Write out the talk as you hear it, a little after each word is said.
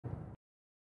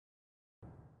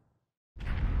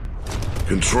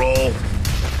Control,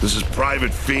 this is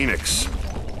Private Phoenix.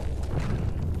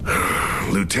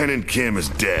 Lieutenant Kim is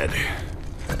dead.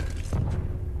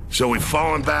 So we've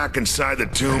fallen back inside the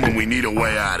tomb and we need a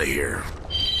way out of here.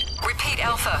 Repeat,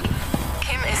 Alpha.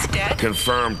 Kim is dead?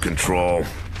 Confirmed, Control.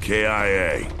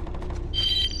 KIA.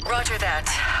 Roger that.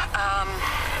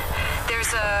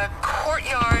 There's a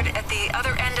courtyard at the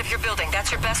other end of your building.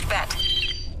 That's your best bet.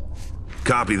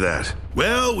 Copy that.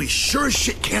 Well, we sure as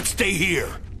shit can't stay here.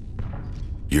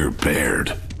 You're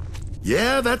Baird.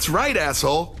 Yeah, that's right,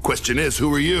 asshole. Question is,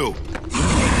 who are you?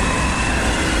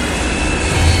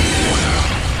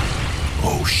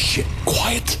 Oh, shit.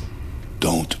 Quiet.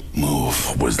 Don't move.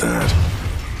 What was that?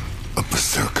 A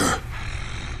berserker.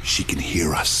 She can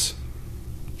hear us.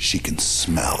 She can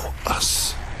smell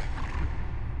us.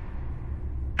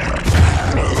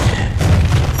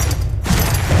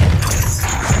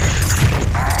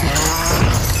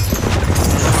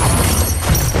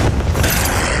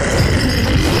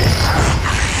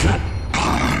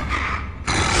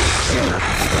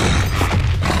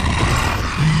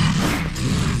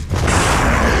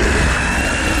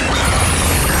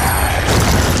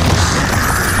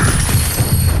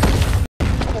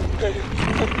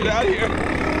 Get out of here.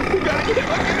 We gotta get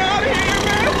fucking out of here,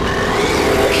 man.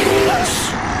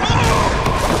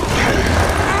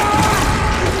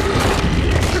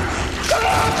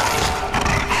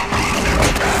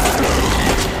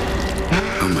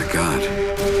 Oh my God.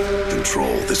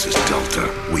 Control, this is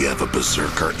Delta. We have a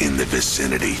berserker in the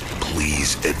vicinity.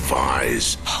 Please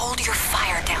advise. Hold your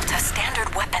fire, Delta.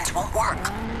 Standard weapons won't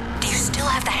work. Do you still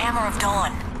have the Hammer of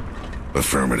Dawn?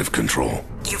 Affirmative, Control.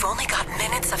 You've only got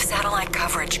minutes of satellite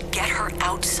coverage. Get her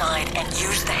outside and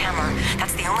use the hammer.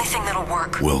 That's the only thing that'll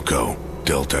work. Wilco,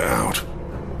 Delta out.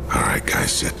 All right,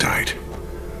 guys, sit tight.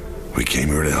 We came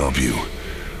here to help you,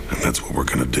 and that's what we're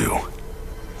gonna do.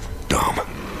 Dom,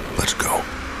 let's go.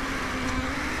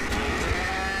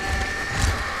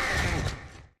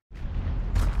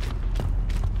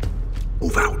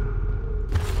 Move out.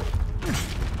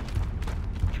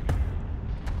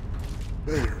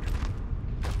 There.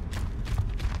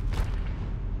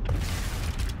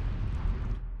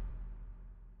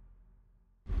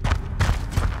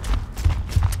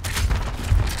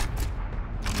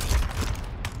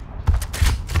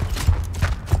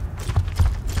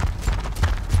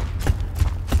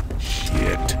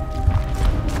 Shit.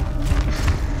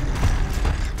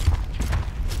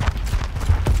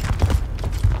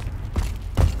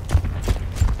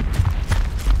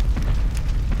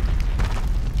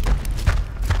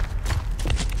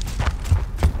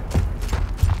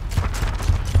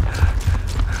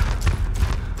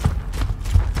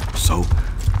 So,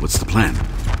 what's the plan?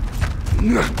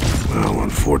 Well,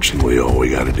 unfortunately, all we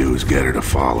gotta do is get her to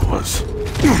follow us.